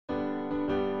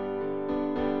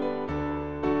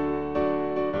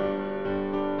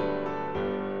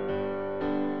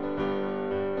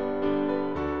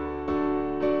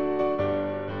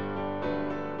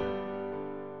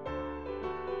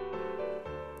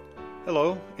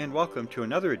Hello, and welcome to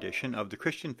another edition of the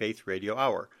Christian Faith Radio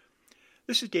Hour.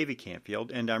 This is David Canfield,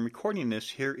 and I'm recording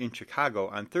this here in Chicago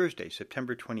on Thursday,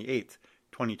 September 28th,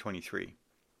 2023.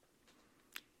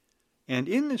 And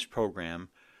in this program,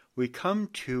 we come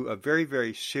to a very,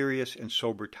 very serious and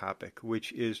sober topic,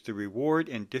 which is the reward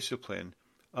and discipline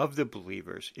of the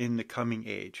believers in the coming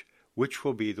age, which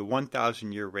will be the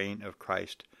 1,000-year reign of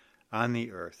Christ on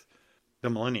the earth,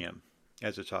 the millennium,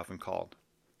 as it's often called.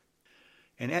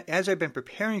 And as I've been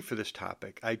preparing for this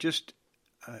topic, I just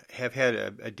have had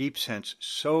a deep sense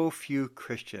so few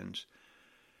Christians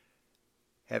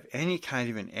have any kind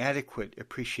of an adequate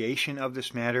appreciation of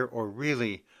this matter, or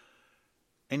really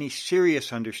any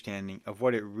serious understanding of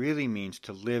what it really means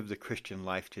to live the Christian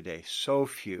life today. So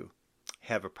few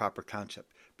have a proper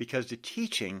concept, because the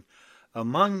teaching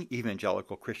among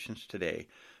evangelical Christians today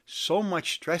so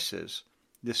much stresses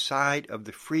the side of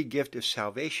the free gift of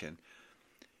salvation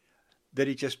that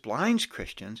it just blinds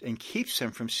Christians and keeps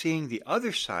them from seeing the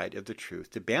other side of the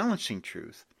truth, the balancing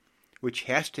truth, which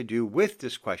has to do with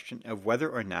this question of whether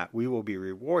or not we will be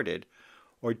rewarded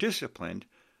or disciplined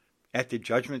at the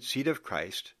judgment seat of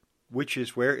Christ, which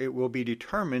is where it will be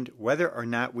determined whether or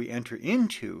not we enter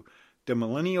into the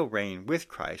millennial reign with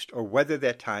Christ, or whether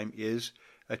that time is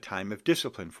a time of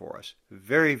discipline for us.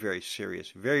 Very, very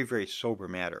serious, very, very sober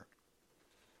matter.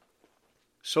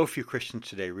 So few Christians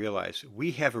today realize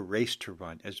we have a race to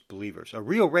run as believers, a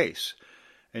real race.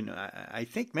 And I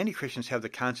think many Christians have the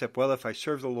concept, well, if I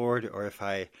serve the Lord, or if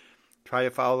I try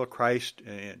to follow Christ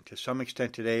to some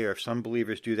extent today, or if some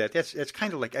believers do that, that's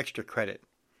kind of like extra credit.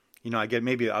 You know,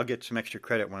 I'll get some extra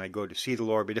credit when I go to see the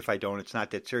Lord, but if I don't, it's not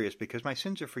that serious because my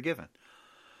sins are forgiven.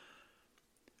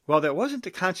 Well, that wasn't the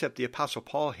concept the Apostle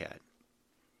Paul had.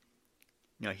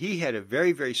 Now, he had a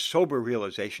very, very sober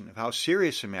realization of how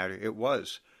serious a matter it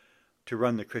was to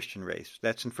run the Christian race.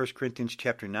 That's in 1 Corinthians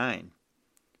chapter 9,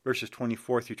 verses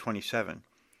 24 through 27.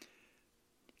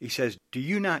 He says, "Do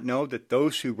you not know that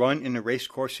those who run in a race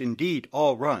course indeed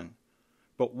all run,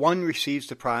 but one receives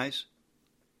the prize?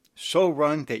 So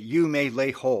run that you may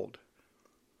lay hold.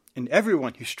 And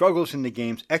everyone who struggles in the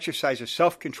games exercises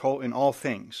self-control in all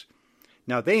things.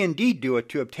 Now they indeed do it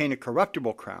to obtain a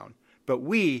corruptible crown, but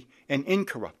we an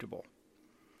incorruptible.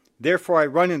 Therefore I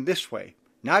run in this way,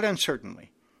 not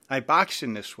uncertainly. I box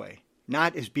in this way,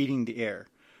 not as beating the air,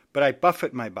 but I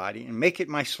buffet my body and make it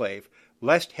my slave,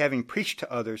 lest having preached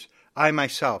to others, I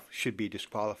myself should be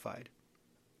disqualified."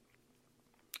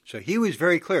 So he was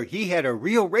very clear. He had a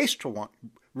real race to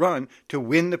run to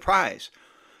win the prize.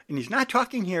 And he's not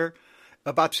talking here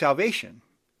about salvation.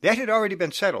 That had already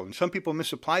been settled, and some people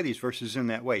misapply these verses in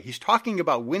that way. He's talking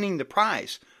about winning the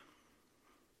prize.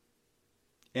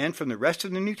 And from the rest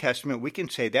of the New Testament, we can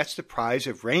say that's the prize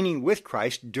of reigning with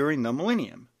Christ during the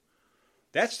millennium.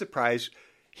 That's the prize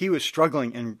he was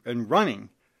struggling and running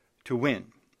to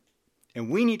win. And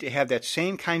we need to have that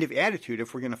same kind of attitude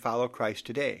if we're going to follow Christ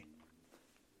today.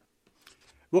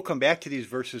 We'll come back to these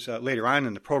verses later on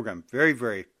in the program. Very,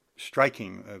 very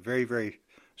striking, very, very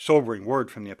sobering word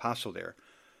from the apostle there.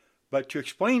 But to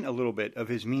explain a little bit of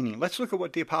his meaning, let's look at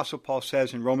what the apostle Paul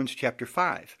says in Romans chapter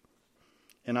 5.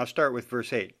 And I'll start with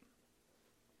verse 8.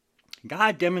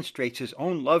 "God demonstrates his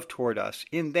own love toward us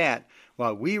in that,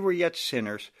 while we were yet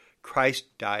sinners,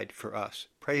 Christ died for us."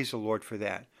 Praise the Lord for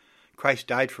that. Christ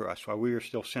died for us while we were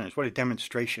still sinners. What a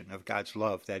demonstration of God's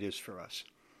love that is for us.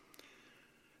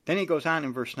 Then he goes on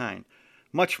in verse 9.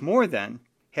 "Much more then,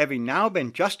 having now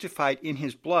been justified in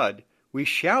his blood, we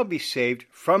shall be saved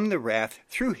from the wrath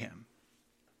through him."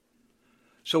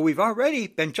 So we've already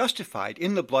been justified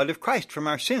in the blood of Christ from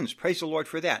our sins. Praise the Lord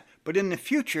for that. But in the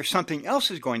future, something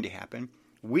else is going to happen.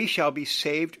 We shall be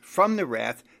saved from the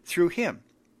wrath through him.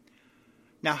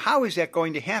 Now, how is that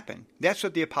going to happen? That's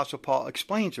what the Apostle Paul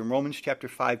explains in Romans chapter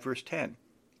 5, verse 10.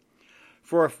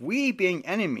 "For if we, being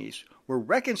enemies, were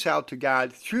reconciled to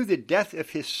God through the death of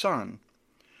his Son,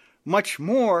 much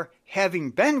more,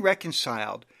 having been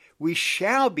reconciled, we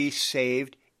shall be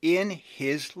saved in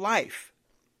his life."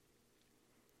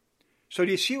 So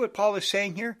do you see what Paul is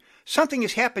saying here? Something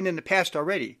has happened in the past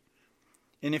already.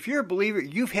 And if you're a believer,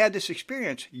 you've had this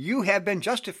experience. You have been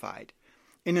justified.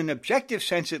 In an objective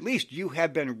sense, at least, you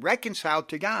have been reconciled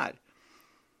to God.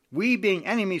 We, being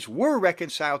enemies, were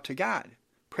reconciled to God.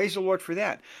 Praise the Lord for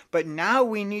that. But now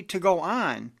we need to go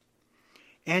on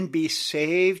and be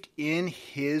saved in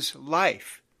his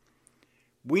life.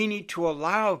 We need to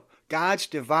allow God's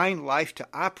divine life to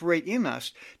operate in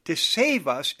us, to save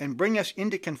us and bring us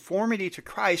into conformity to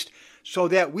Christ, so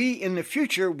that we in the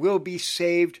future will be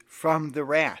saved from the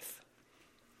wrath.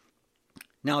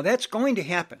 Now that's going to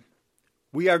happen.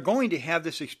 we are going to have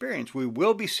this experience. We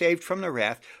will be saved from the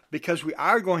wrath because we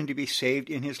are going to be saved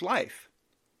in his life.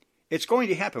 It's going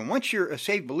to happen. Once you're a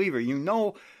saved believer, you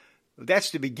know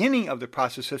that's the beginning of the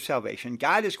process of salvation.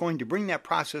 God is going to bring that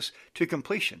process to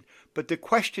completion. But the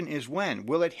question is when?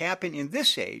 Will it happen in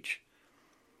this age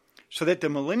so that the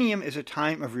millennium is a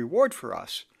time of reward for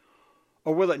us?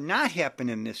 Or will it not happen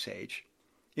in this age,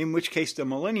 in which case the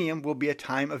millennium will be a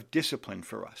time of discipline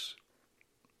for us,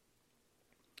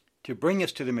 to bring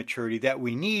us to the maturity that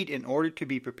we need in order to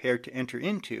be prepared to enter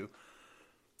into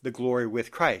the glory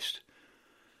with Christ.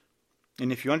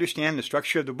 And if you understand the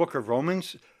structure of the book of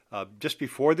Romans, just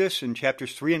before this, in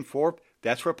chapters 3 and 4,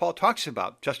 that's where Paul talks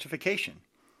about justification.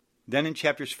 Then in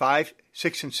chapters 5,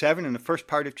 6, and 7, in the first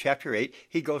part of chapter 8,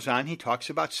 he goes on, he talks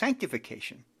about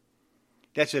sanctification.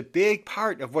 That's a big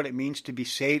part of what it means to be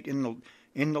saved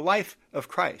in the life of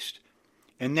Christ.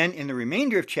 And then in the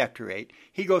remainder of chapter 8,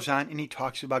 he goes on and he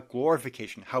talks about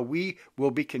glorification, how we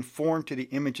will be conformed to the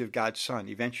image of God's Son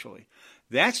eventually.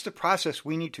 That's the process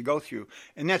we need to go through.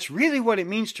 And that's really what it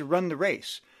means to run the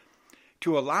race,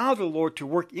 to allow the Lord to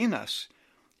work in us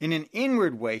in an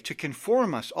inward way to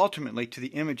conform us ultimately to the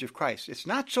image of Christ. It's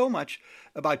not so much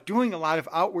about doing a lot of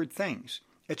outward things.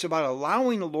 It's about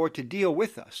allowing the Lord to deal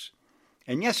with us.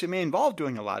 And yes, it may involve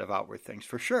doing a lot of outward things,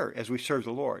 for sure, as we serve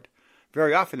the Lord.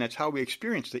 Very often that's how we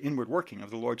experience the inward working of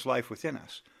the Lord's life within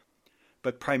us.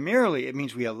 But primarily it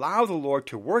means we allow the Lord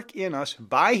to work in us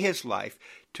by his life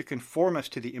to conform us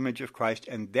to the image of Christ,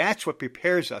 and that's what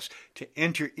prepares us to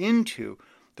enter into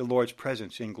the Lord's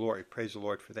presence in glory. Praise the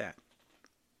Lord for that.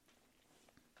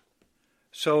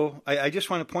 So I just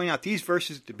want to point out these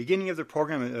verses at the beginning of the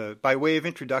program by way of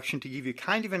introduction to give you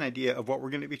kind of an idea of what we're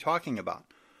going to be talking about.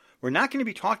 We're not going to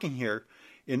be talking here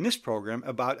in this program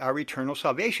about our eternal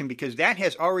salvation because that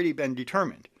has already been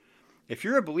determined. If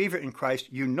you're a believer in Christ,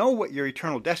 you know what your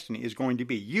eternal destiny is going to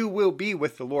be. You will be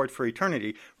with the Lord for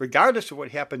eternity, regardless of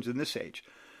what happens in this age.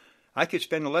 I could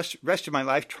spend the rest of my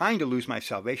life trying to lose my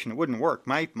salvation. It wouldn't work.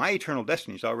 My eternal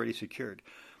destiny is already secured.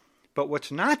 But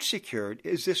what's not secured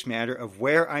is this matter of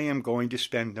where I am going to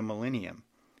spend the millennium.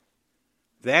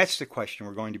 That's the question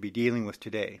we're going to be dealing with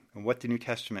today, and what the New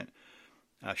Testament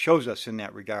shows us in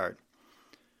that regard.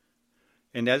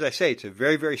 And as I say, it's a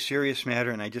very, very serious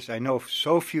matter, and I know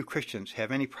so few Christians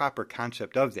have any proper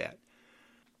concept of that.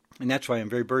 And that's why I'm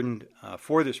very burdened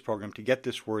for this program to get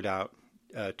this word out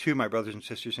to my brothers and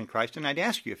sisters in Christ. And I'd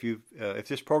ask you, if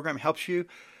this program helps you,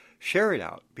 share it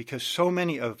out, because so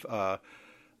many of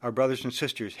our brothers and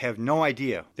sisters have no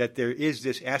idea that there is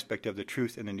this aspect of the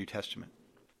truth in the New Testament.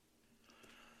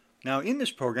 Now, in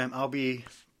this program, I'll be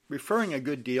referring a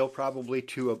good deal probably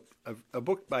to a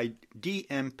book by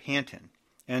D.M. Panton.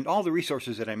 And all the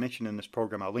resources that I mentioned in this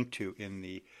program I'll link to in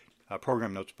the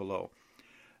program notes below.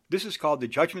 This is called The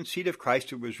Judgment Seat of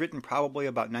Christ. It was written probably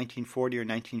about 1940 or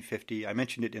 1950. I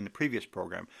mentioned it in the previous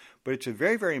program. But it's a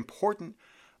very, very important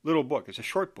little book. It's a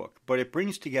short book, but it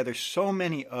brings together so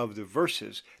many of the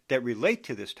verses that relate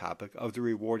to this topic of the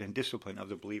reward and discipline of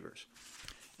the believers.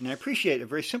 And I appreciate a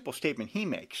very simple statement he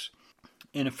makes.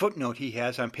 In a footnote he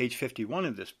has on page 51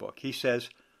 of this book, he says,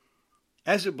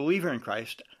 "As a believer in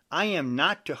Christ, I am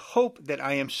not to hope that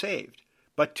I am saved,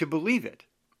 but to believe it.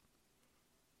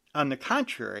 On the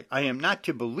contrary, I am not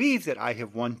to believe that I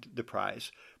have won the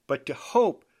prize, but to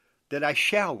hope that I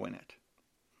shall win it."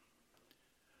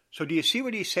 So do you see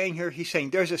what he's saying here? He's saying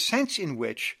there's a sense in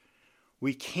which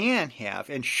we can have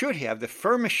and should have the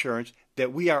firm assurance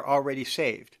that we are already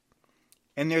saved.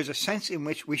 And there's a sense in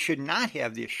which we should not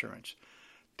have the assurance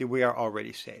that we are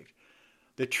already saved.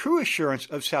 The true assurance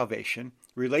of salvation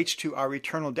relates to our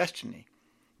eternal destiny.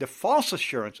 The false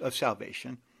assurance of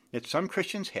salvation that some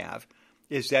Christians have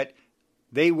is that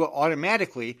they will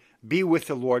automatically be with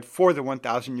the Lord for the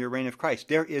 1,000-year reign of Christ.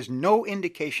 There is no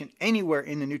indication anywhere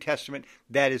in the New Testament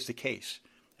that is the case.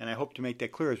 And I hope to make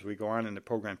that clear as we go on in the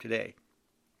program today.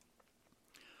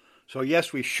 So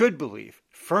yes, we should believe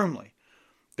firmly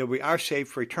that we are saved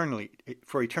for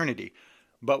eternity,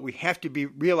 but we have to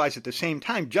realize at the same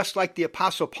time, just like the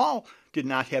Apostle Paul did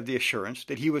not have the assurance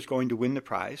that he was going to win the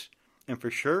prize, and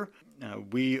for sure,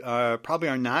 we probably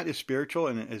are not as spiritual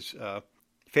and as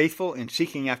faithful in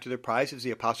seeking after the prize as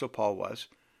the Apostle Paul was.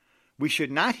 We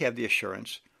should not have the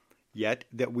assurance yet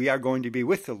that we are going to be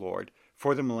with the Lord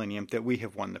for the millennium, that we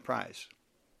have won the prize.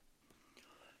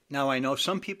 Now, I know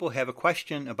some people have a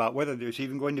question about whether there's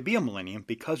even going to be a millennium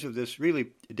because of this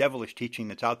really devilish teaching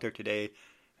that's out there today,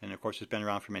 and of course it's been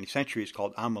around for many centuries,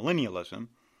 called amillennialism.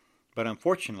 But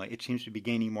unfortunately, it seems to be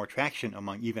gaining more traction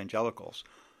among evangelicals.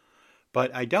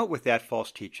 But I dealt with that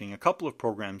false teaching a couple of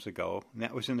programs ago, and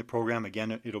that was in the program,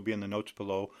 again, it'll be in the notes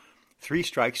below, three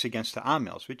strikes against the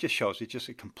Amils, which just shows it's just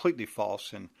a completely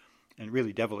false and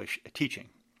really devilish teaching.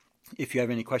 If you have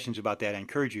any questions about that, I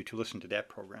encourage you to listen to that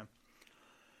program.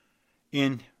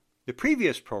 In the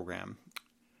previous program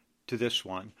to this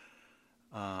one,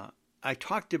 I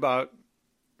talked a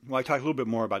little bit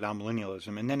more about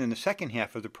amillennialism, and then in the second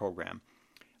half of the program,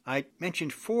 I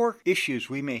mentioned 4 issues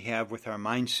we may have with our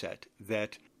mindset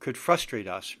that could frustrate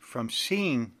us from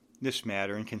seeing this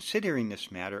matter and considering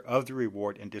this matter of the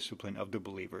reward and discipline of the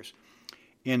believers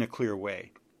in a clear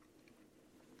way.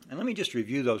 And let me just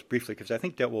review those briefly, because I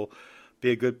think that will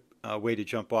be a good way to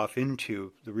jump off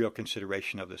into the real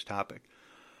consideration of this topic.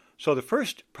 So the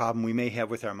first problem we may have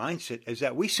with our mindset is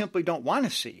that we simply don't want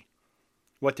to see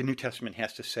what the New Testament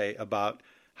has to say about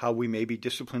how we may be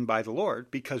disciplined by the Lord,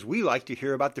 because we like to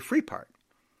hear about the free part.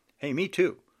 Hey, me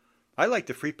too. I like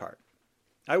the free part.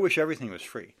 I wish everything was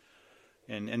free.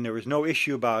 And there was no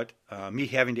issue about me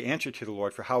having to answer to the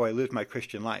Lord for how I lived my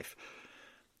Christian life.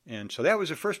 And so that was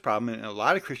the first problem, and a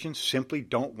lot of Christians simply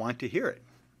don't want to hear it.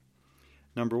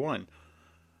 Number one.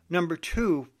 Number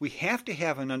two, we have to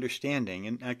have an understanding,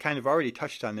 and I kind of already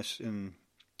touched on this in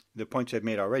the points I've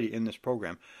made already in this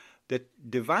program, that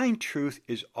divine truth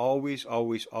is always,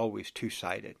 always, always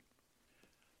two-sided.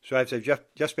 So as I've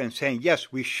just been saying,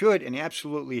 yes, we should and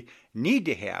absolutely need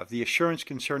to have the assurance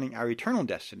concerning our eternal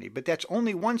destiny, but that's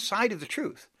only one side of the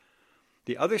truth.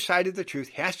 The other side of the truth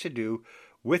has to do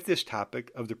with this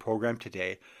topic of the program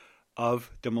today of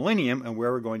the millennium and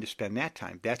where we're going to spend that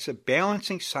time. That's a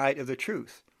balancing side of the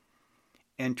truth.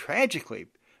 And tragically,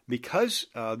 because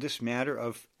this matter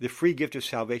of the free gift of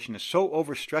salvation is so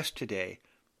overstressed today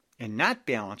and not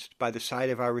balanced by the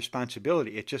side of our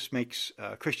responsibility, it just makes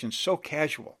Christians so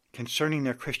casual concerning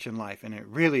their Christian life, and it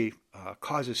really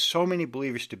causes so many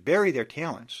believers to bury their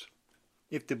talents.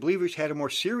 If the believers had a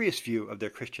more serious view of their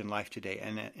Christian life today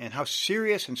and how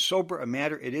serious and sober a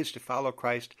matter it is to follow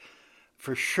Christ,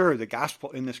 for sure the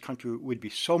gospel in this country would be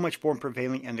so much more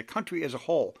prevailing, and the country as a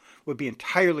whole would be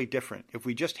entirely different if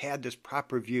we just had this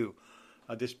proper view,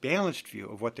 this balanced view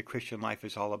of what the Christian life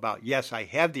is all about. Yes, I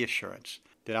have the assurance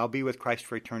that I'll be with Christ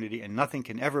for eternity, and nothing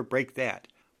can ever break that.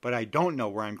 But I don't know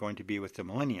where I'm going to be with the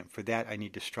millennium. For that, I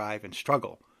need to strive and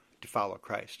struggle to follow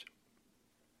Christ.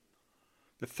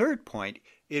 The third point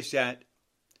is that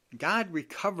God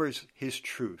recovers his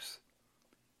truth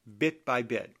bit by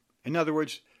bit. In other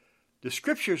words, the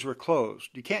scriptures were closed.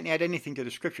 You can't add anything to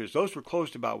the scriptures. Those were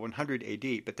closed about 100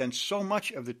 AD, but then so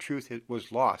much of the truth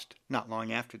was lost not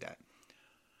long after that.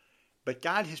 But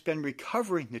God has been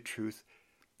recovering the truth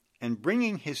and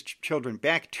bringing his children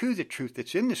back to the truth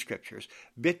that's in the scriptures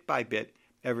bit by bit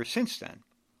ever since then.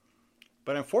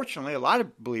 But unfortunately, a lot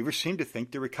of believers seem to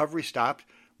think the recovery stopped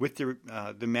with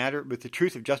the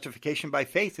truth of justification by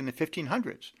faith in the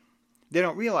 1500s. They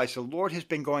don't realize the Lord has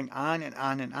been going on and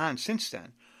on and on since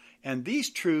then. And these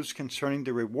truths concerning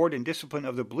the reward and discipline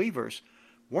of the believers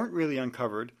weren't really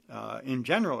uncovered, in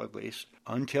general at least,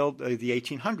 until the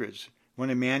 1800s, when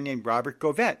a man named Robert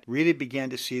Govet really began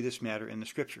to see this matter in the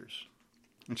scriptures.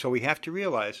 And so we have to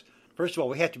realize, first of all,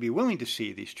 we have to be willing to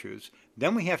see these truths.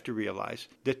 Then we have to realize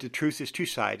that the truth is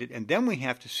two-sided. And then we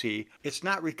have to see it's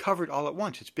not recovered all at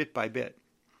once. It's bit by bit.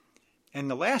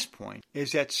 And the last point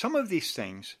is that some of these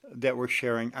things that we're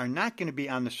sharing are not going to be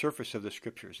on the surface of the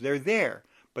scriptures. They're there,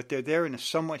 but they're there in a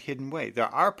somewhat hidden way. There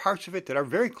are parts of it that are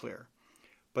very clear,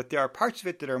 but there are parts of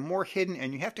it that are more hidden,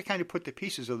 and you have to kind of put the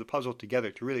pieces of the puzzle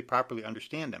together to really properly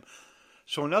understand them.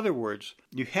 So in other words,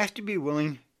 you have to be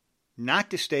willing not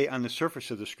to stay on the surface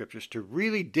of the scriptures, to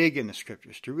really dig in the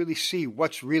scriptures, to really see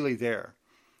what's really there.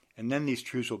 And then these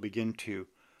truths will begin to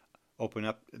open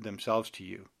up themselves to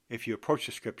you if you approach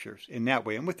the scriptures in that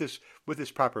way and with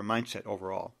this proper mindset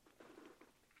overall.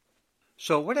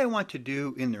 So what I want to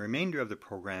do in the remainder of the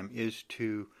program is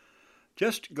to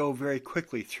just go very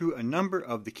quickly through a number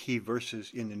of the key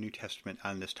verses in the New Testament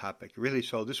on this topic. Really,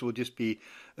 so this will just be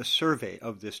a survey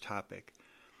of this topic.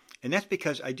 And that's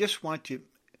because I just want to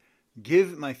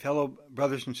give my fellow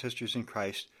brothers and sisters in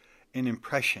Christ an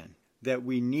impression that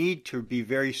we need to be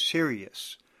very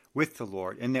serious with the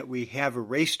Lord and that we have a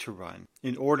race to run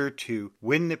in order to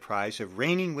win the prize of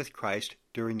reigning with Christ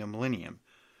during the millennium.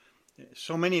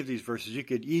 So many of these verses, you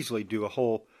could easily do a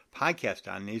whole podcast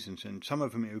on these, and some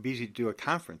of them it would be easy to do a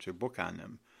conference or book on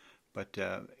them. But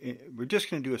we're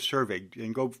just going to do a survey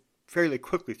and go fairly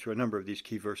quickly through a number of these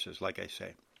key verses, like I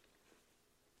say.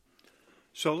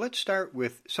 So let's start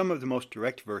with some of the most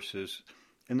direct verses.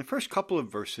 And the first couple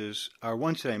of verses are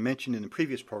ones that I mentioned in the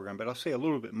previous program, but I'll say a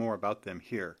little bit more about them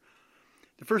here.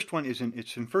 The first one is in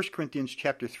 1 Corinthians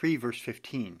chapter 3, verse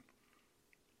 15.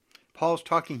 Paul's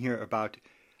talking here about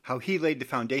how he laid the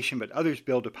foundation, but others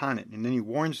build upon it. And then he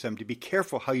warns them to be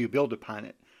careful how you build upon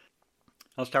it.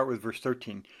 I'll start with verse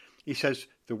 13. He says,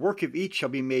 the work of each shall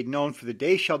be made known, for the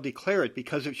day shall declare it,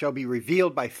 because it shall be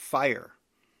revealed by fire.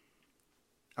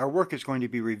 Our work is going to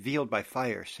be revealed by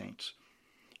fire, saints.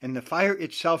 And the fire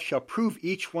itself shall prove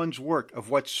each one's work of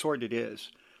what sort it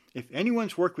is. If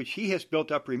anyone's work which he has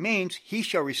built up remains, he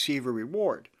shall receive a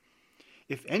reward.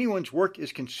 If anyone's work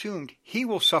is consumed, he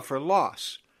will suffer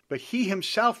loss, but he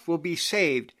himself will be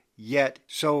saved, yet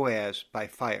so as by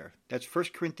fire. That's 1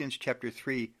 Corinthians chapter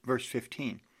 3, verse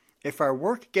 15. If our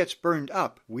work gets burned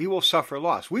up, we will suffer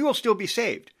loss. We will still be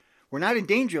saved. We're not in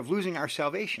danger of losing our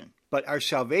salvation, but our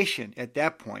salvation at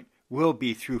that point will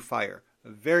be through fire. A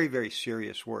very, very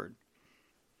serious word.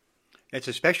 It's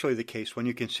especially the case when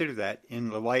you consider that in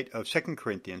the light of 2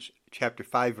 Corinthians chapter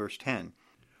 5, verse 10,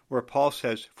 where Paul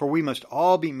says, for we must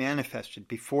all be manifested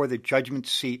before the judgment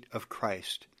seat of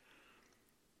Christ.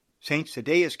 Saints, the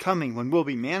day is coming when we'll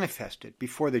be manifested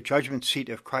before the judgment seat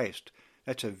of Christ.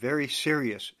 That's a very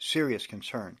serious, serious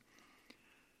concern.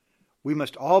 We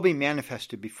must all be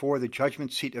manifested before the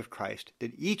judgment seat of Christ,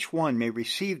 that each one may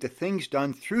receive the things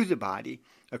done through the body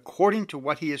according to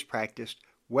what he has practiced,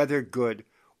 whether good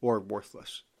or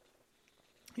worthless.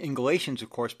 In Galatians, of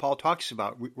course, Paul talks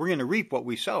about we're going to reap what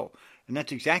we sow, and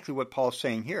that's exactly what Paul's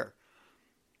saying here.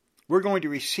 We're going to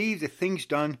receive the things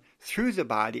done through the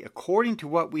body according to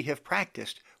what we have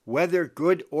practiced, whether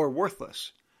good or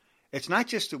worthless. It's not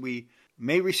just that we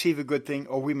may receive a good thing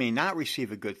or we may not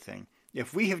receive a good thing.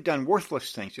 If we have done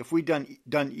worthless things, if we've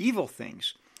done evil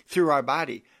things through our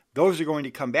body, those are going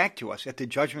to come back to us at the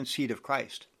judgment seat of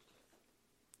Christ.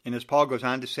 And as Paul goes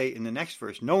on to say in the next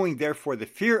verse, knowing therefore the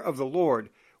fear of the Lord,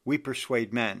 we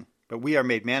persuade men, but we are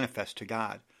made manifest to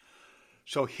God.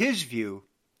 So his view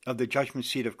of the judgment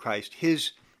seat of Christ,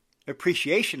 his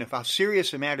appreciation of how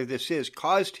serious a matter this is,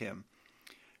 caused him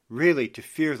really to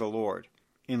fear the Lord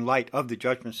in light of the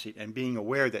judgment seat and being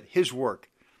aware that his work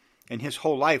and his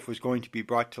whole life was going to be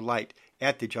brought to light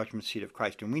at the judgment seat of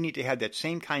Christ. And we need to have that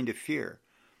same kind of fear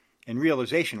and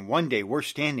realization one day we're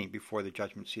standing before the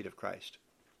judgment seat of Christ.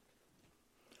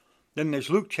 Then there's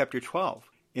Luke chapter 12.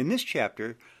 In this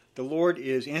chapter, the Lord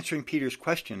is answering Peter's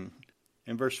question.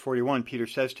 In verse 41, Peter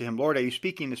says to him, Lord, are you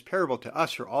speaking this parable to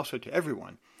us or also to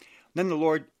everyone? Then the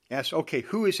Lord asks, okay,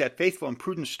 who is that faithful and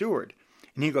prudent steward?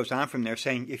 And he goes on from there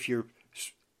saying, if you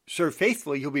serve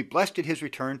faithfully, you'll be blessed at his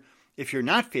return. If you're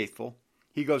not faithful,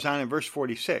 he goes on in verse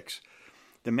 46,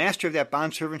 the master of that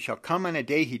bondservant shall come on a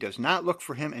day he does not look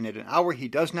for him, and at an hour he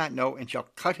does not know, and shall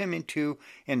cut him in two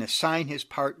and assign his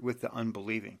part with the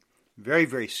unbelieving. Very,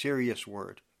 very serious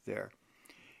word there.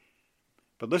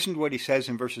 But listen to what he says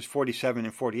in verses 47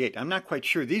 and 48. I'm not quite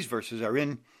sure these verses are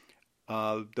in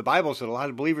the Bibles that a lot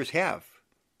of believers have.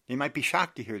 They might be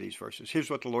shocked to hear these verses. Here's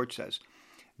what the Lord says.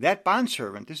 That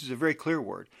bondservant, this is a very clear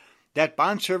word, that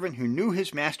bondservant who knew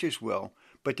his master's will,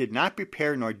 but did not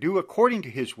prepare nor do according to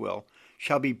his will,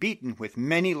 shall be beaten with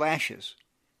many lashes.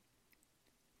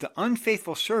 The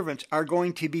unfaithful servants are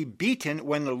going to be beaten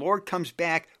when the Lord comes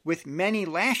back with many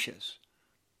lashes.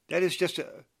 That is just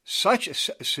such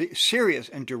a serious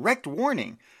and direct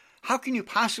warning. How can you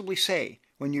possibly say,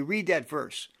 when you read that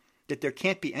verse, that there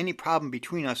can't be any problem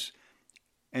between us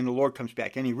and the Lord comes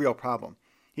back, any real problem?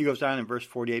 He goes on in verse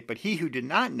 48, but he who did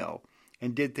not know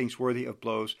and did things worthy of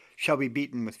blows shall be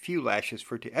beaten with few lashes,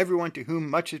 for to everyone to whom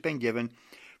much has been given,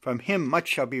 from him much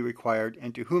shall be required,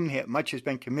 and to whom much has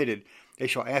been committed, they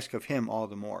shall ask of him all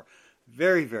the more.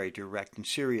 Very, very direct and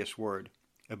serious word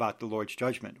about the Lord's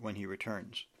judgment when he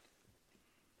returns.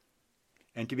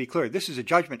 And to be clear, this is a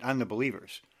judgment on the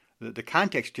believers. The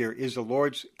context here is the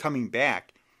Lord's coming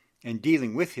back and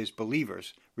dealing with his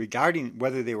believers regarding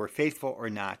whether they were faithful or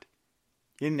not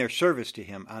in their service to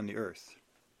him on the earth.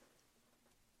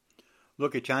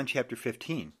 Look at John chapter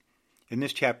 15. In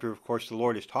this chapter, of course, the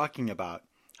Lord is talking about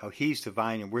how he's the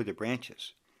vine and we're the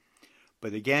branches.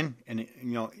 But again,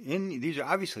 these are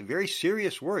obviously very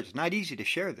serious words. It's not easy to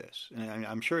share this, and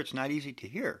I'm sure it's not easy to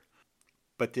hear.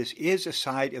 But this is a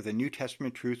side of the New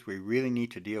Testament truth we really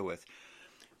need to deal with.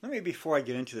 Before I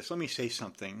get into this, let me say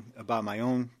something about my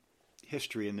own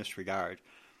history in this regard.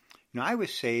 I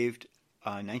was saved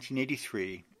in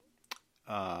 1983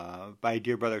 by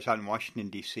dear brothers out in Washington,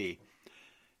 D.C.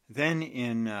 Then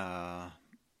in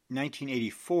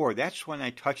 1984, that's when I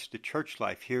touched the church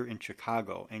life here in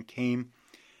Chicago and came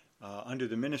under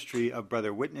the ministry of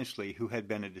Brother Witnessley, who had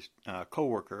been a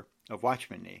co-worker of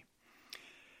Watchman Nee.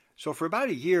 So for about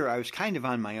a year, I was kind of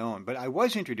on my own, but I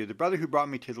was introduced. The brother who brought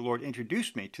me to the Lord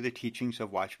introduced me to the teachings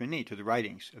of Watchman Nee, to the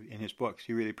writings in his books.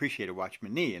 He really appreciated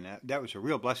Watchman Nee, and that was a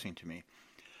real blessing to me.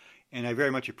 and I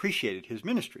very much appreciated his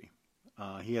ministry.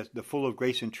 He has the Full of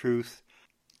Grace and Truth,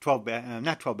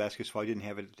 not 12 Baskets Full, I didn't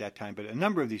have it at that time, but a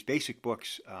number of these basic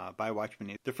books by Watchman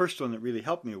Nee. The first one that really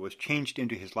helped me was Changed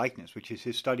into His Likeness, which is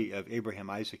his study of Abraham,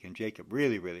 Isaac, and Jacob.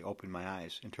 Really, really opened my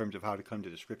eyes in terms of how to come to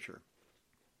the Scripture.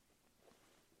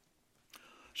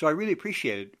 So I really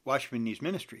appreciated Watchman Nee's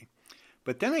ministry.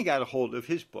 But then I got a hold of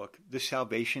his book, The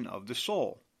Salvation of the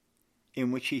Soul,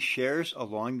 in which he shares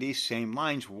along these same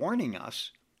lines, warning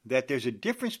us that there's a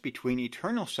difference between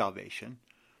eternal salvation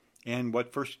and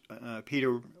what 1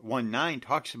 Peter 1:9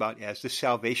 talks about as the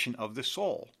salvation of the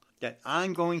soul, that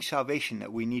ongoing salvation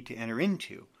that we need to enter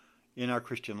into in our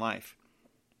Christian life.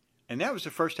 And that was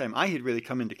the first time I had really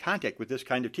come into contact with this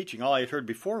kind of teaching. All I had heard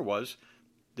before was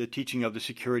the teaching of the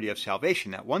security of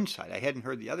salvation, that one side. I hadn't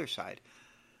heard the other side.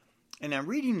 And I'm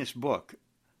reading this book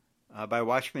by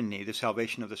Watchman Nee, The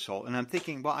Salvation of the Soul, and I'm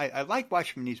thinking, well, I like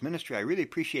Watchman Nee's ministry. I really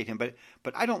appreciate him, but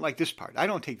I don't like this part. I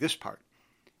don't take this part,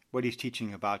 what he's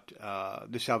teaching about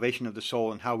the salvation of the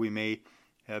soul and how we may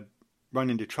run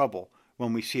into trouble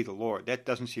when we see the Lord. That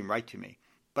doesn't seem right to me.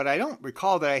 But I don't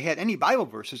recall that I had any Bible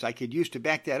verses I could use to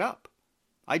back that up.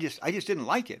 I just didn't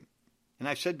like it. And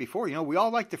I've said before, we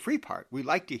all like the free part. We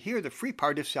like to hear the free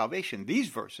part of salvation, these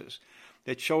verses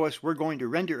that show us we're going to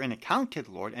render an account to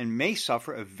the Lord and may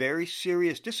suffer a very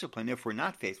serious discipline if we're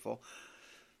not faithful.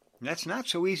 And that's not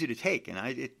so easy to take, and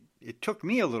it took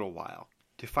me a little while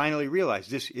to finally realize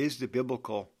this is the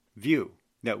biblical view,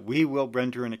 that we will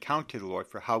render an account to the Lord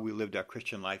for how we lived our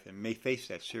Christian life and may face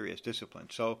that serious discipline.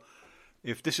 So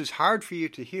if this is hard for you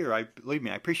to hear, believe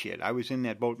me, I appreciate it. I was in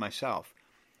that boat myself.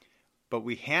 But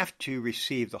we have to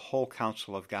receive the whole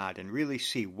counsel of God and really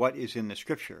see what is in the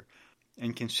Scripture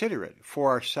and consider it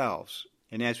for ourselves.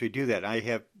 And as we do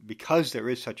that, because there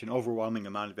is such an overwhelming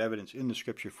amount of evidence in the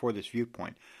Scripture for this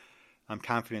viewpoint, I'm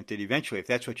confident that eventually, if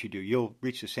that's what you do, you'll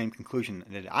reach the same conclusion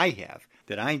that I have,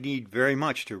 that I need very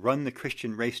much to run the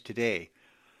Christian race today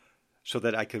so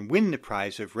that I can win the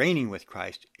prize of reigning with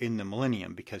Christ in the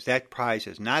millennium, because that prize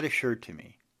is not assured to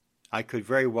me. I could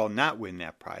very well not win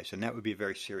that prize, and that would be a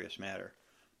very serious matter.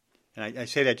 And I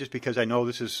say that just because I know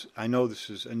this is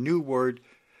a new word,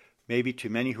 maybe to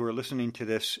many who are listening to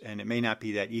this, and it may not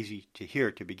be that easy to hear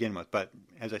to begin with. But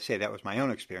as I say, that was my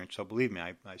own experience, so believe me,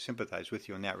 I sympathize with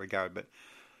you in that regard. But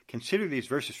consider these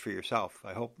verses for yourself.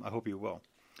 I hope you will.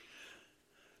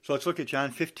 So let's look at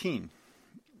John 15.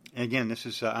 And again, this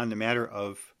is on the matter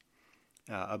of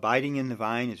abiding in the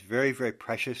vine. Is very, very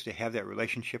precious to have that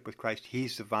relationship with Christ.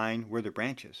 He's the vine, we're the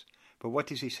branches. But what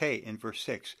does he say in verse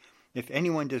 6? If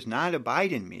anyone does not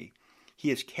abide in me,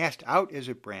 he is cast out as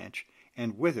a branch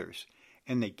and withers,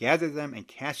 and they gather them and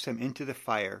cast them into the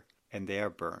fire, and they are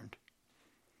burned.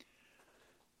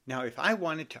 Now, if I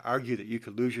wanted to argue that you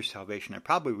could lose your salvation, I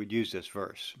probably would use this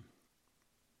verse,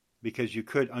 because you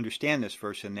could understand this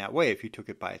verse in that way if you took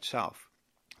it by itself.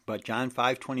 But John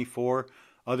 5:24,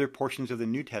 other portions of the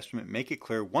New Testament make it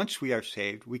clear once we are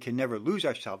saved, we can never lose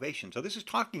our salvation. So this is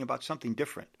talking about something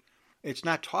different. It's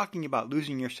not talking about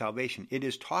losing your salvation. It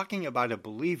is talking about a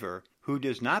believer who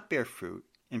does not bear fruit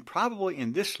and probably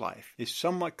in this life is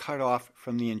somewhat cut off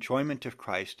from the enjoyment of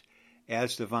Christ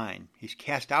as the vine. He's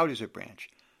cast out as a branch.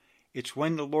 It's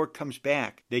when the Lord comes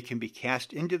back, they can be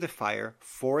cast into the fire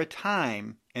for a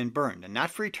time and burned. And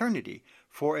not for eternity,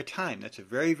 for a time. That's a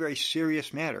very, very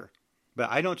serious matter. But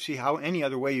I don't see how any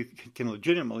other way you can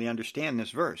legitimately understand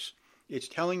this verse. It's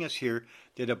telling us here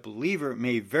that a believer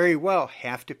may very well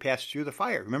have to pass through the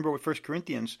fire. Remember what 1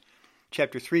 Corinthians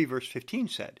chapter 3, verse 15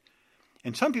 said.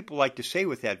 And some people like to say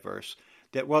with that verse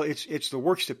that, well, it's the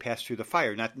works that pass through the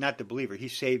fire, not the believer.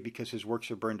 He's saved because his works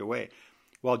are burned away.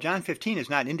 Well, John 15 is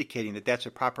not indicating that that's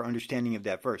a proper understanding of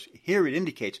that verse. Here it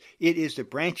indicates it is the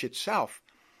branch itself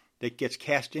that gets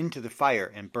cast into the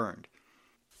fire and burned.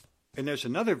 And there's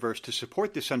another verse to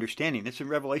support this understanding. It's in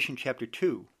Revelation chapter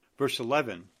 2, verse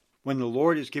 11, when the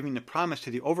Lord is giving the promise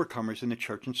to the overcomers in the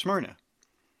church in Smyrna.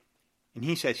 And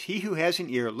he says, he who has an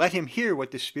ear, let him hear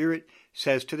what the Spirit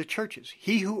says to the churches.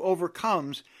 He who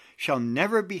overcomes shall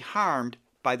never be harmed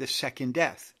by the second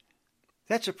death.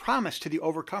 That's a promise to the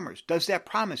overcomers. Does that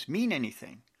promise mean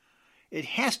anything? It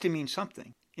has to mean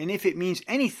something. And if it means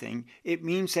anything, it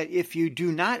means that if you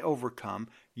do not overcome,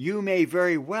 you may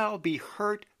very well be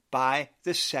hurt by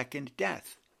the second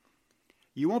death.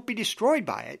 You won't be destroyed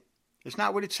by it. It's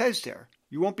not what it says there.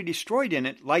 You won't be destroyed in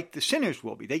it like the sinners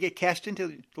will be. They get cast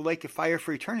into the lake of fire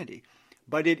for eternity.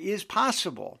 But it is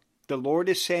possible, the Lord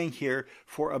is saying here,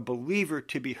 for a believer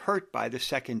to be hurt by the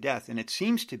second death. And it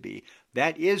seems to be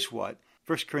that is what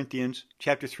 1 Corinthians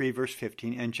chapter 3, verse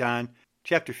 15 and John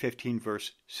chapter 15,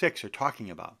 verse 6 are talking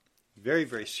about. Very,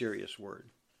 very serious word.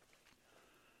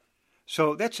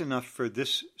 So that's enough for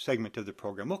this segment of the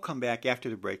program. We'll come back after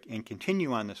the break and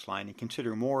continue on this line and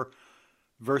consider more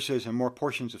verses and more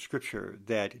portions of Scripture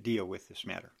that deal with this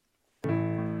matter.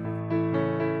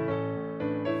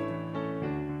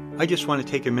 I just want to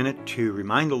take a minute to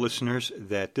remind the listeners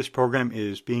that this program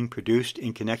is being produced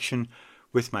in connection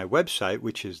with my website,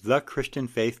 which is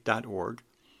thechristianfaith.org.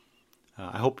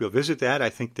 I hope you'll visit that. I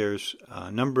think there's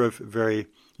a number of very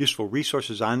useful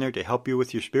resources on there to help you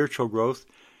with your spiritual growth,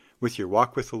 with your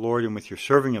walk with the Lord, and with your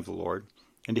serving of the Lord,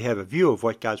 and to have a view of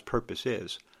what God's purpose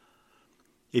is.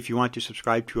 If you want to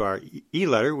subscribe to our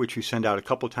e-letter, which we send out a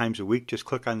couple times a week, just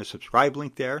click on the subscribe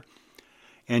link there.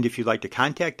 And if you'd like to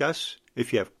contact us,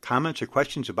 if you have comments or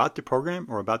questions about the program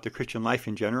or about the Christian life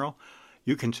in general,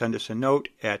 you can send us a note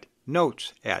at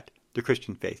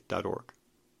notes@thechristianfaith.org.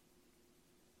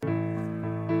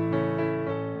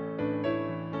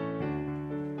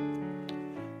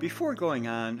 Before going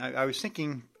on, I was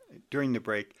thinking during the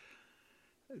break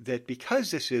that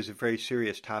because this is a very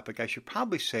serious topic, I should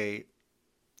probably say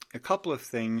a couple of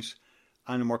things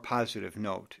on a more positive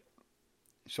note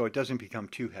so it doesn't become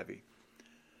too heavy.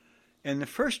 And the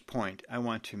first point I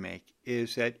want to make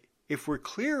is that if we're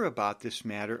clear about this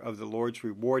matter of the Lord's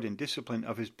reward and discipline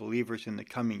of his believers in the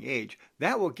coming age,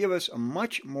 that will give us a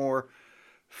much more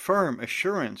firm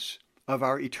assurance of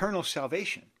our eternal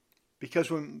salvation.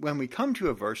 Because when we come to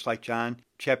a verse like John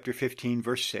chapter 15,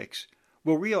 verse 6,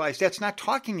 we'll realize that's not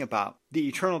talking about the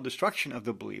eternal destruction of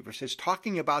the believers. It's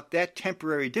talking about that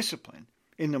temporary discipline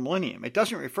in the millennium. It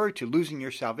doesn't refer to losing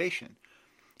your salvation.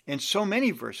 And so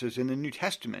many verses in the New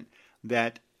Testament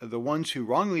that the ones who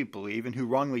wrongly believe and who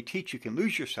wrongly teach you can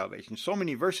lose your salvation, so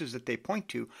many verses that they point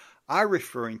to are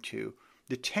referring to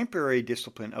the temporary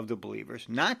discipline of the believers,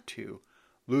 not to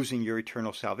losing your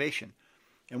eternal salvation.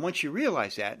 And once you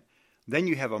realize that, then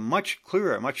you have a much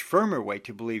clearer, much firmer way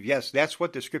to believe, yes, that's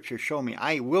what the Scriptures show me.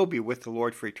 I will be with the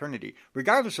Lord for eternity,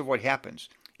 regardless of what happens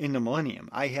in the millennium.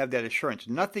 I have that assurance.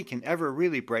 Nothing can ever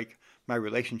really break my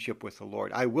relationship with the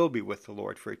Lord. I will be with the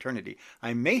Lord for eternity.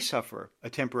 I may suffer a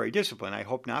temporary discipline. I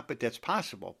hope not, but that's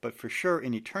possible. But for sure,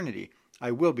 in eternity, I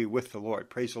will be with the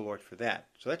Lord. Praise the Lord for that.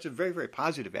 So that's a very, very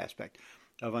positive aspect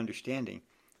of understanding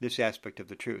this aspect of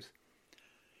the truth.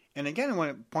 And again, I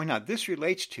want to point out, this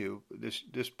relates to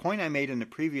this point I made in the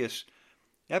previous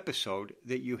episode,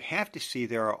 that you have to see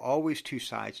there are always two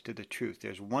sides to the truth.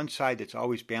 There's one side that's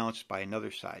always balanced by another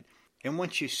side. And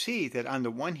once you see that on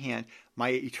the one hand, my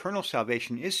eternal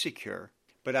salvation is secure,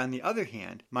 but on the other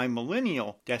hand, my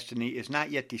millennial destiny is not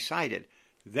yet decided,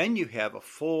 then you have a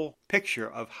full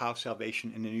picture of how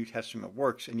salvation in the New Testament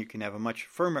works, and you can have a much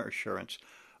firmer assurance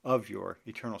of your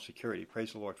eternal security.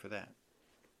 Praise the Lord for that.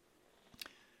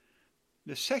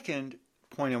 The second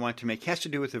point I want to make has to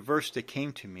do with a verse that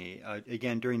came to me,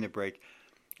 again, during the break.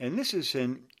 And this is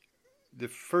in the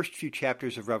first few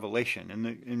chapters of Revelation.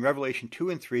 In Revelation 2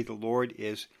 and 3, the Lord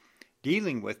is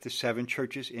dealing with the 7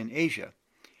 churches in Asia.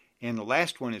 And the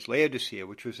last one is Laodicea,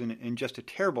 which was in just a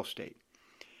terrible state.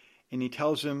 And he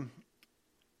tells them,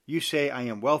 "You say, I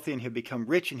am wealthy and have become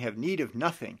rich and have need of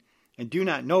nothing, and do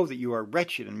not know that you are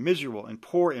wretched and miserable and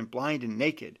poor and blind and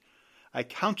naked. I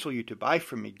counsel you to buy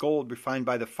from me gold refined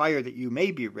by the fire, that you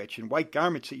may be rich, and white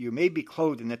garments, that you may be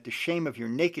clothed, and that the shame of your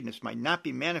nakedness might not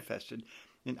be manifested,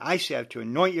 and eye salve to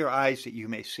anoint your eyes, that you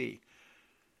may see."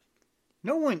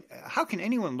 How can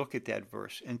anyone look at that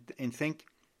verse and think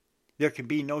there can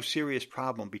be no serious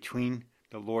problem between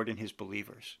the Lord and his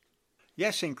believers?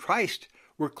 Yes, in Christ,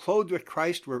 we're clothed with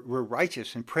Christ, we're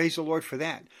righteous, and praise the Lord for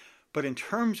that. But in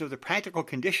terms of the practical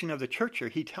condition of the church here,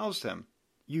 he tells them,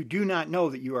 you do not know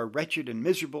that you are wretched and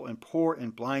miserable and poor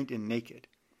and blind and naked.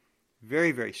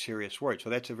 Very, very serious word. So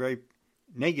that's a very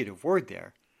negative word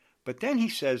there. But then he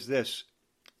says this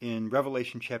in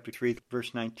Revelation chapter 3,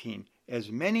 verse 19,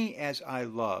 "As many as I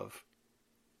love,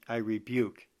 I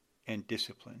rebuke and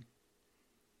discipline.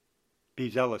 Be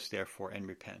zealous, therefore, and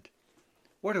repent."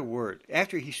 What a word.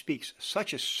 After he speaks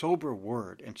such a sober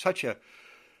word and such a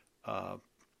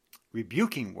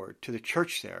rebuking word to the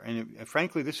church there. And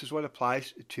frankly, this is what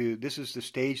applies to, this is the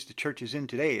stage the church is in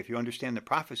today. If you understand the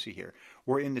prophecy here,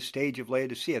 we're in the stage of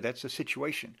Laodicea. That's the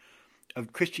situation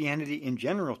of Christianity in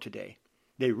general today.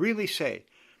 They really say,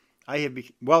 I have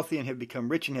been wealthy and have become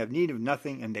rich and have need of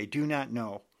nothing, and they do not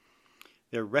know.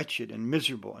 They're wretched and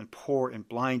miserable and poor and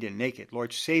blind and naked.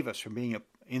 Lord, save us from being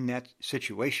in that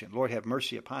situation. Lord, have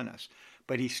mercy upon us.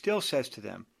 But he still says to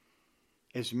them,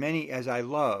 as many as I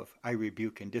love, I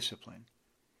rebuke and discipline.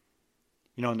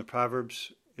 You know, in the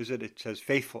Proverbs, it says,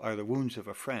 faithful are the wounds of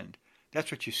a friend.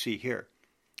 That's what you see here.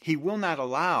 He will not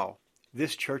allow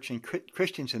this church and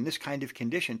Christians in this kind of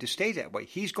condition to stay that way.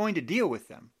 He's going to deal with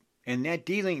them. And that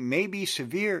dealing may be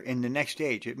severe in the next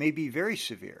age. It may be very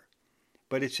severe.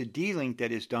 But it's a dealing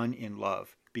that is done in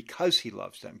love because he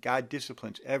loves them. God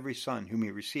disciplines every son whom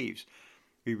he receives.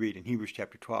 We read in Hebrews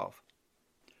chapter 12.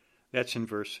 That's in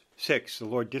verse 6. The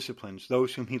Lord disciplines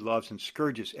those whom he loves and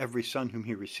scourges every son whom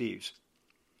he receives.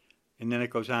 And then it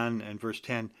goes on in verse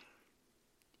 10.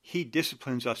 He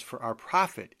disciplines us for our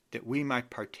profit, that we might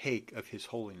partake of his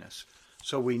holiness.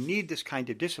 So we need this kind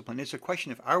of discipline. It's a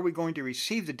question of, are we going to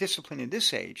receive the discipline in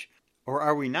this age, or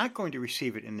are we not going to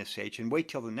receive it in this age and wait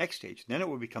till the next age? Then it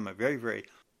will become a very, very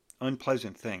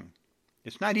unpleasant thing.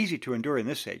 It's not easy to endure in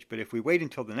this age, but if we wait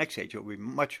until the next age, it will be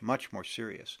much, much more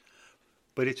serious.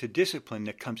 But it's a discipline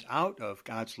that comes out of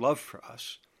God's love for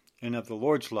us and of the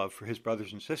Lord's love for his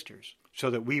brothers and sisters, so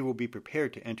that we will be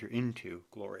prepared to enter into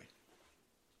glory.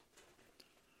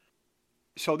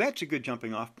 So that's a good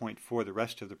jumping off point for the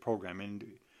rest of the program. And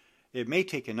it may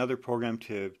take another program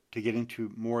to get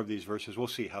into more of these verses. We'll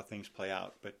see how things play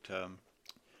out. But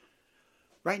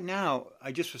right now,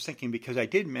 I just was thinking, because I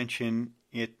did mention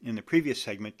it in the previous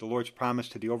segment, the Lord's promise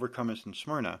to the overcomers in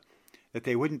Smyrna, that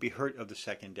they wouldn't be hurt of the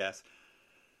second death.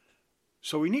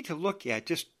 So we need to look at,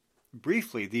 just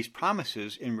briefly, these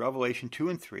promises in Revelation 2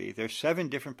 and 3. There's 7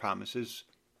 different promises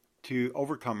to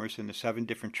overcomers in the 7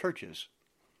 different churches.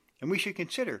 And we should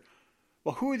consider,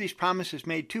 well, who are these promises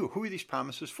made to? Who are these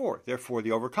promises for? They're for the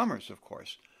overcomers, of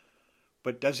course.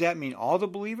 But does that mean all the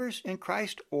believers in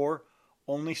Christ, or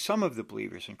only some of the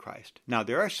believers in Christ? Now,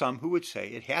 there are some who would say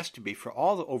it has to be for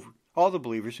all the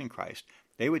believers in Christ.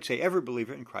 They would say every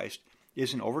believer in Christ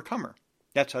is an overcomer.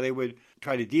 That's how they would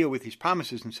try to deal with these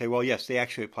promises and say, well, yes, they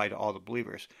actually apply to all the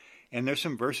believers. And there's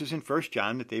some verses in 1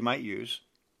 John that they might use.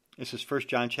 This is 1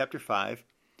 John chapter 5,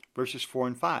 verses 4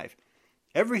 and 5.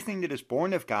 Everything that is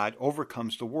born of God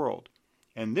overcomes the world.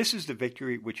 And this is the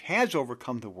victory which has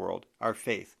overcome the world, our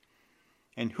faith.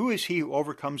 And who is he who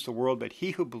overcomes the world but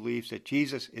he who believes that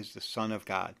Jesus is the Son of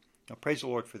God? Now, praise the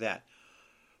Lord for that.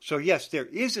 So yes, there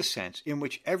is a sense in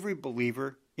which every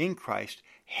believer in Christ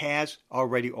has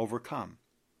already overcome.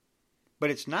 But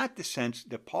it's not the sense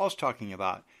that Paul's talking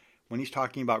about when he's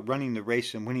talking about running the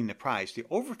race and winning the prize. The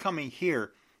overcoming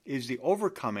here is the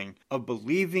overcoming of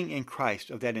believing in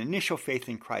Christ, of that initial faith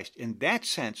in Christ. In that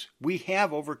sense, we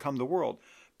have overcome the world,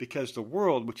 because the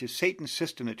world, which is Satan's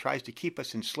system that tries to keep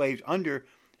us enslaved under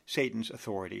Satan's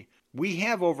authority, we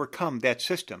have overcome that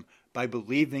system by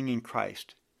believing in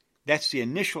Christ. That's the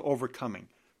initial overcoming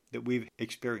that we've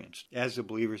experienced as the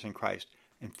believers in Christ,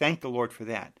 and thank the Lord for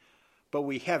that. But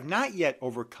we have not yet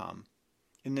overcome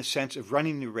in the sense of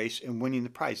running the race and winning the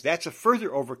prize. That's a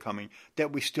further overcoming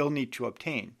that we still need to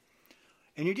obtain.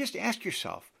 And you just ask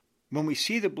yourself, when we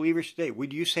see the believers today,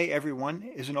 would you say everyone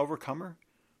is an overcomer?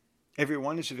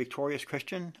 Everyone is a victorious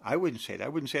Christian? I wouldn't say that. I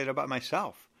wouldn't say that about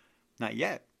myself. Not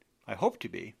yet. I hope to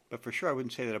be, but for sure I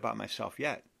wouldn't say that about myself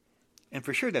yet. And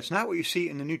for sure that's not what you see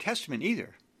in the New Testament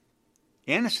either.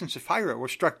 Annas and Sapphira were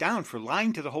struck down for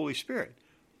lying to the Holy Spirit.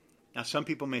 Now some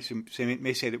people may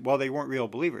say that, well, they weren't real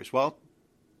believers. Well,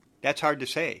 that's hard to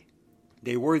say.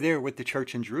 They were there with the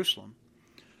church in Jerusalem.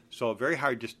 So very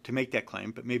hard just to make that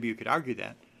claim, but maybe you could argue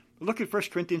that. But look at 1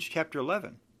 Corinthians chapter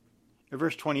 11. In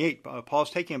verse 28,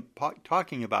 Paul's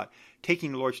talking about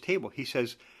taking the Lord's table. He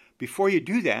says, before you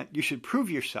do that, you should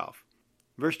prove yourself.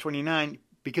 Verse 29,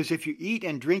 because if you eat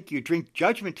and drink, you drink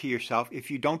judgment to yourself if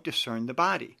you don't discern the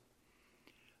body.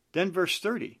 Then verse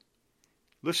 30.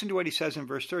 Listen to what he says in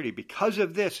verse 30. Because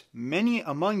of this, many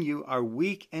among you are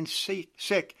weak and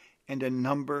sick, and a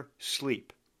number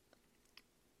sleep.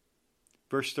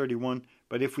 Verse 31,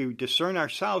 but if we discern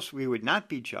ourselves, we would not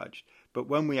be judged. But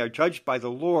when we are judged by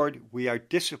the Lord, we are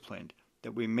disciplined,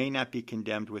 that we may not be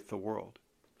condemned with the world.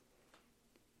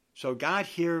 So God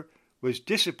here was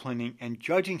disciplining and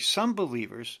judging some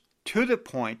believers to the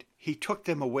point he took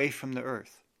them away from the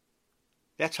earth.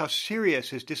 That's how serious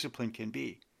his discipline can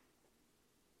be.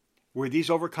 Were these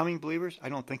overcoming believers? I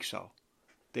don't think so.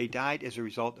 They died as a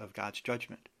result of God's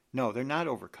judgment. No, they're not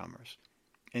overcomers.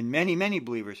 And many, many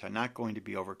believers are not going to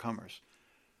be overcomers.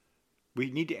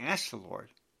 We need to ask the Lord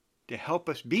to help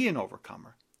us be an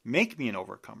overcomer. Make me an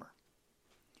overcomer.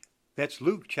 That's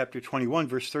Luke chapter 21,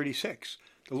 verse 36.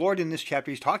 The Lord in this chapter,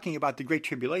 he's talking about the Great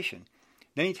Tribulation.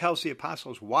 Then he tells the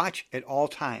apostles, watch at all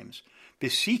times,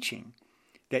 beseeching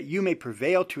that you may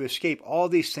prevail to escape all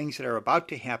these things that are about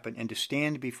to happen and to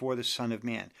stand before the Son of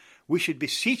Man. We should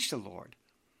beseech the Lord.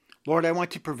 Lord, I want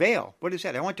to prevail. What is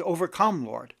that? I want to overcome,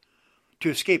 Lord, to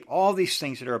escape all these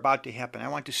things that are about to happen. I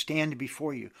want to stand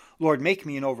before you. Lord, make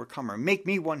me an overcomer. Make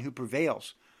me one who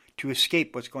prevails to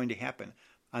escape what's going to happen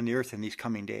on the earth in these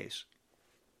coming days.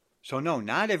 So no,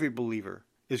 not every believer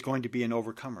is going to be an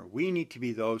overcomer. We need to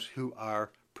be those who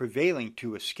are prevailing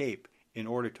to escape in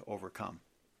order to overcome.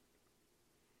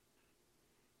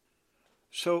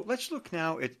 So let's look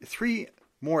now at three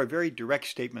more very direct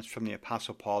statements from the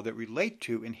Apostle Paul that relate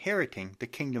to inheriting the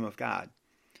kingdom of God.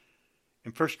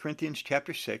 In 1 Corinthians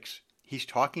chapter 6, he's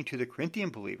talking to the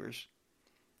Corinthian believers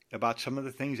about some of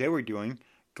the things they were doing,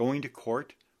 going to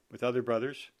court with other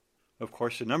brothers. Of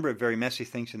course, a number of very messy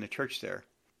things in the church there.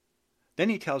 Then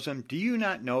he tells them, "Do you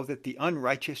not know that the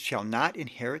unrighteous shall not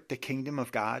inherit the kingdom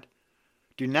of God?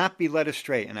 Do not be led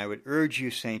astray." And I would urge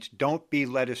you, saints, don't be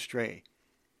led astray.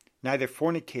 "Neither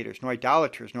fornicators, nor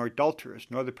idolaters, nor adulterers,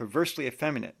 nor the perversely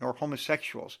effeminate, nor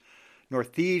homosexuals, nor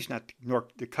thieves, nor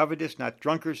the covetous, not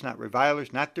drunkards, not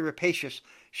revilers, not the rapacious,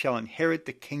 shall inherit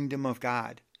the kingdom of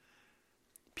God."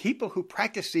 People who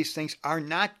practice these things are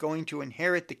not going to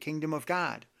inherit the kingdom of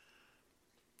God.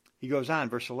 He goes on,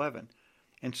 verse 11,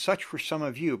 "And such were some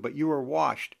of you, but you were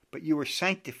washed, but you were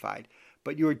sanctified,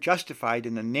 but you were justified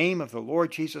in the name of the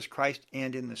Lord Jesus Christ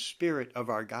and in the Spirit of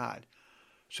our God."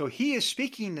 So he is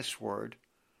speaking this word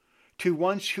to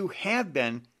ones who have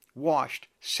been washed,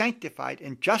 sanctified,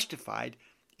 and justified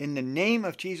in the name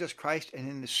of Jesus Christ and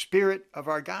in the Spirit of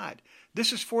our God.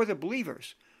 This is for the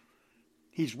believers.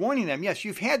 He's warning them, yes,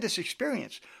 you've had this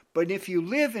experience, but if you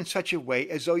live in such a way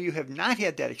as though you have not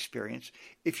had that experience,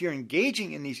 if you're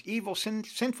engaging in these evil,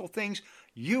 sinful things,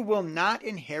 you will not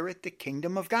inherit the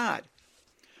kingdom of God.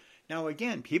 Now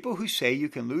again, people who say you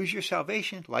can lose your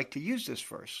salvation like to use this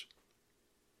verse.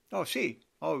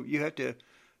 You have to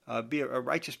be a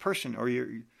righteous person or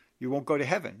you won't go to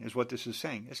heaven, is what this is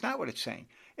saying. It's not what it's saying.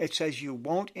 It says you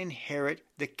won't inherit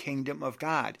the kingdom of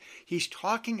God. He's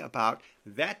talking about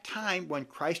that time when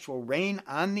Christ will reign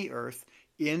on the earth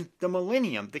in the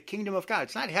millennium, the kingdom of God.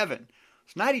 It's not heaven.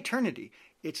 It's not eternity.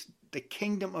 It's the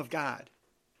kingdom of God.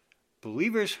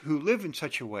 Believers who live in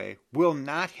such a way will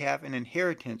not have an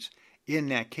inheritance in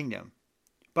that kingdom.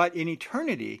 But in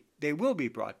eternity, they will be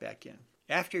brought back in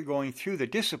after going through the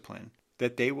discipline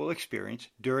that they will experience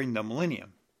during the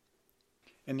millennium.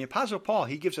 And the Apostle Paul,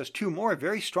 he gives us two more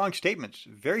very strong statements,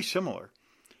 very similar.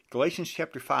 Galatians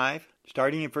chapter 5,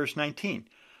 starting in verse 19.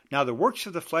 "Now the works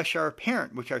of the flesh are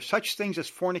apparent, which are such things as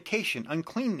fornication,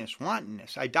 uncleanness,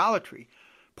 wantonness, idolatry,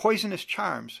 poisonous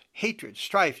charms, hatred,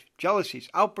 strife, jealousies,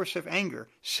 outbursts of anger,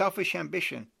 selfish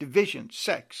ambition, division,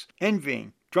 sex,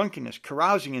 envying, drunkenness,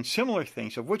 carousing, and similar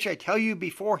things, of which I tell you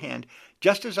beforehand,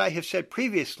 just as I have said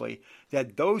previously,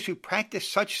 that those who practice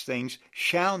such things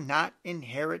shall not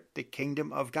inherit the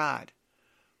kingdom of God."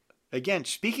 Again,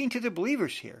 speaking to the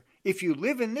believers here, if you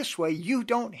live in this way, you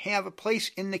don't have a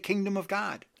place in the kingdom of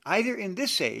God, either in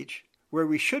this age, where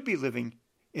we should be living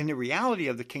in the reality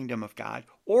of the kingdom of God,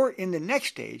 or in the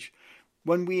next age,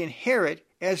 when we inherit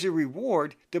as a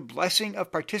reward the blessing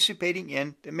of participating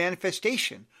in the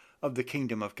manifestation of the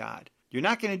kingdom of God. You're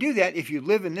not going to do that if you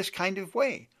live in this kind of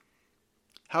way.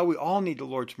 How we all need the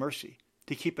Lord's mercy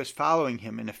to keep us following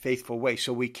him in a faithful way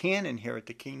so we can inherit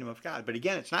the kingdom of God. But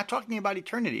again, it's not talking about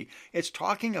eternity. It's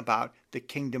talking about the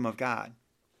kingdom of God.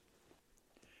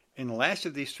 And the last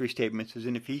of these three statements is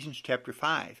in Ephesians chapter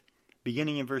 5.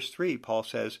 Beginning in verse 3, Paul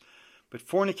says, "But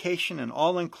fornication and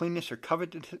all uncleanness or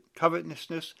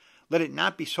covetousness, let it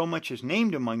not be so much as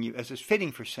named among you as is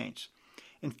fitting for saints.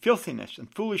 And filthiness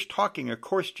and foolish talking or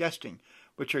coarse jesting,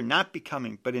 which are not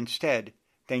becoming, but instead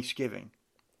thanksgiving."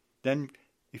 Then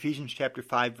Ephesians chapter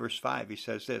 5, verse 5, he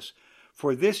says this,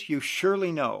 "For this you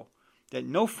surely know, that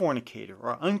no fornicator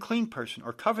or unclean person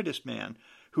or covetous man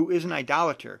who is an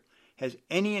idolater has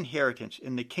any inheritance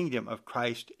in the kingdom of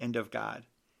Christ and of God.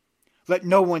 Let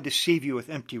no one deceive you with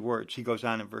empty words," he goes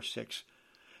on in verse 6.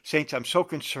 Saints, I'm so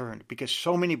concerned because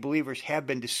so many believers have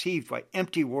been deceived by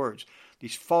empty words,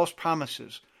 these false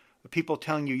promises of people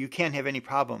telling you can't have any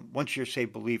problem once you're a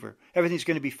saved believer. Everything's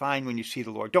going to be fine when you see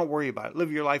the Lord. Don't worry about it.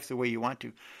 Live your life the way you want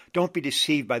to. Don't be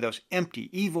deceived by those empty,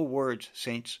 evil words,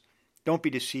 saints. Don't be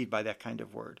deceived by that kind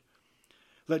of word.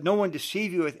 Let no one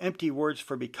deceive you with empty words,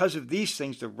 for because of these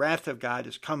things the wrath of God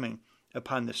is coming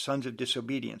upon the sons of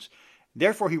disobedience.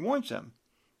 Therefore he warns them.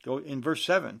 Go in verse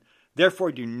 7.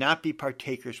 "Therefore do not be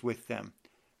partakers with them."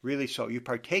 Really so. You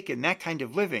partake in that kind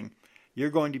of living, you're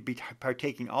going to be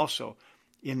partaking also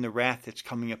in the wrath that's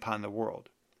coming upon the world.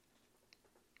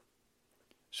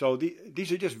 So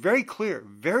these are just very clear,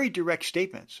 very direct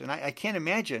statements. And I can't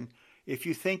imagine if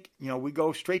you think, we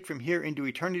go straight from here into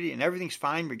eternity and everything's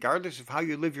fine regardless of how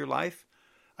you live your life.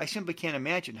 I simply can't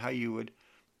imagine how you would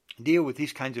deal with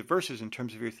these kinds of verses in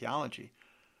terms of your theology.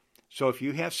 So if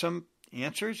you have some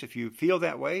answers, if you feel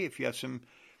that way, if you have some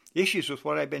issues with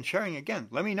what I've been sharing, again,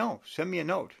 let me know. Send me a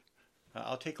note.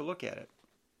 I'll take a look at it.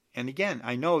 And again,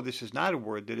 I know this is not a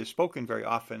word that is spoken very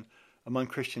often among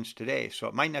Christians today, so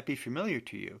it might not be familiar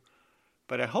to you.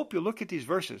 But I hope you'll look at these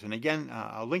verses. And again,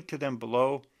 I'll link to them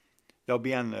below. They'll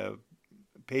be on the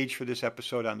page for this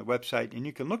episode on the website, and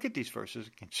you can look at these verses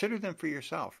and consider them for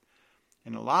yourself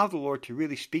and allow the Lord to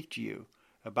really speak to you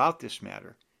about this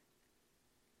matter.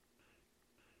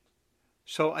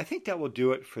 So I think that will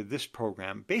do it for this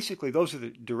program. Basically, those are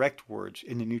the direct words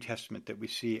in the New Testament that we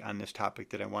see on this topic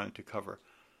that I wanted to cover.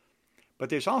 But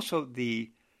there's also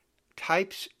the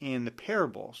types and the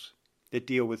parables that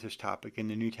deal with this topic in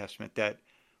the New Testament that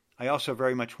I also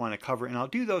very much want to cover, and I'll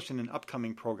do those in an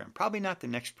upcoming program. Probably not the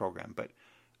next program, but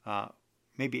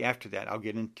maybe after that I'll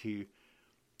get into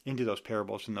those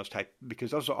parables and those types,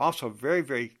 because those are also very,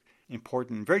 very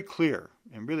important and very clear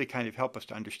and really kind of help us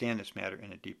to understand this matter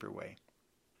in a deeper way.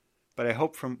 But I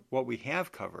hope from what we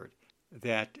have covered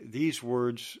that these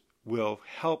words will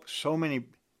help so many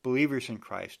believers in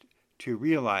Christ to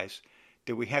realize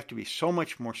that we have to be so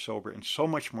much more sober and so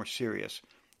much more serious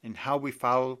in how we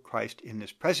follow Christ in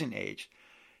this present age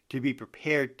to be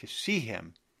prepared to see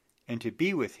him and to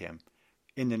be with him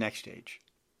in the next age.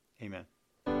 Amen.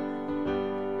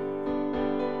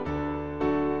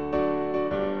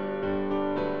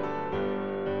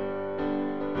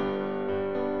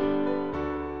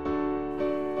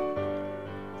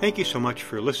 Thank you so much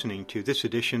for listening to this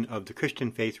edition of the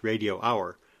Christian Faith Radio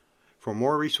Hour. For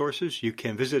more resources, you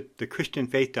can visit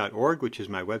thechristianfaith.org, which is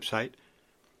my website.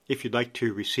 If you'd like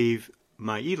to receive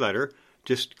my e-letter,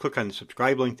 just click on the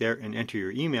subscribe link there and enter your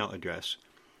email address.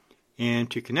 And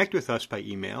to connect with us by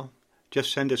email,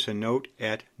 just send us a note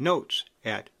at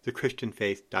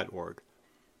notes@thechristianfaith.org.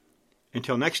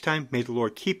 Until next time, may the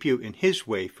Lord keep you in his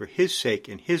way for his sake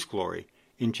and his glory.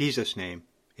 In Jesus' name,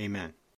 amen.